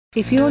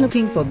If you're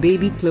looking for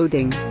baby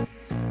clothing,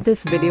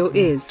 this video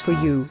is for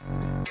you.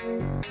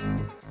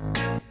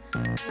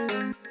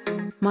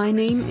 My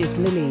name is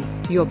Lily,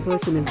 your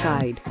personal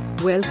guide.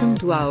 Welcome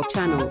to our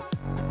channel.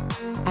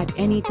 At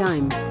any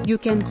time, you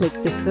can click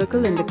the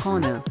circle in the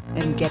corner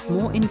and get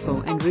more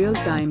info and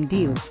real-time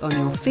deals on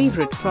your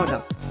favorite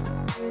products.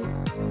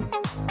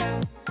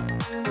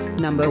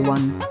 Number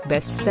 1,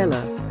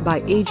 Bestseller by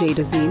AJ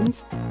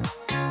DEZINES.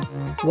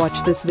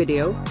 Watch this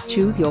video,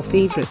 choose your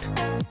favorite.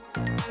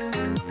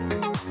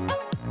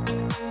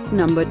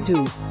 Number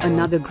 2,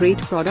 another great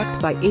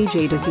product by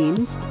AJ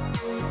DEZINES.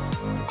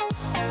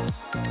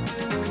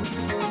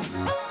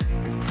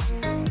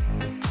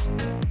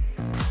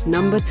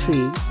 Number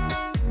 3.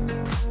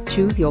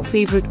 Choose your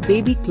favorite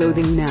baby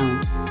clothing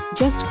now.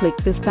 Just click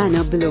this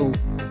banner below.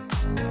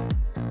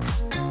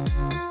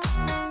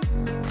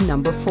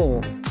 Number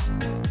 4.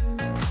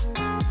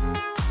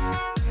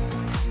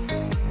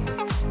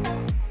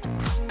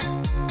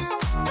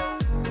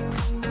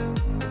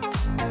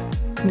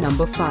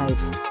 Number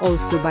 5,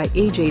 also by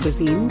AJ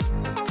DEZINES.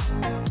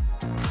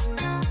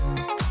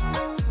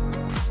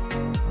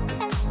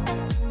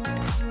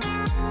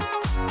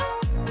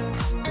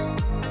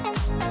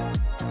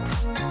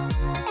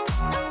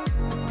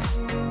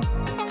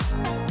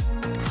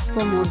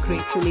 For more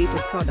great related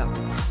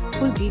products,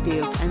 full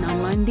details and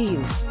online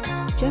deals,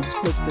 just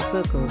click the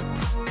circle.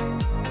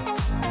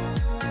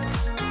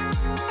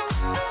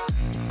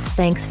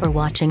 Thanks for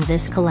watching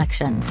this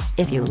collection.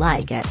 If you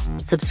like it,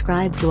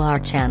 subscribe to our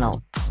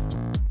channel.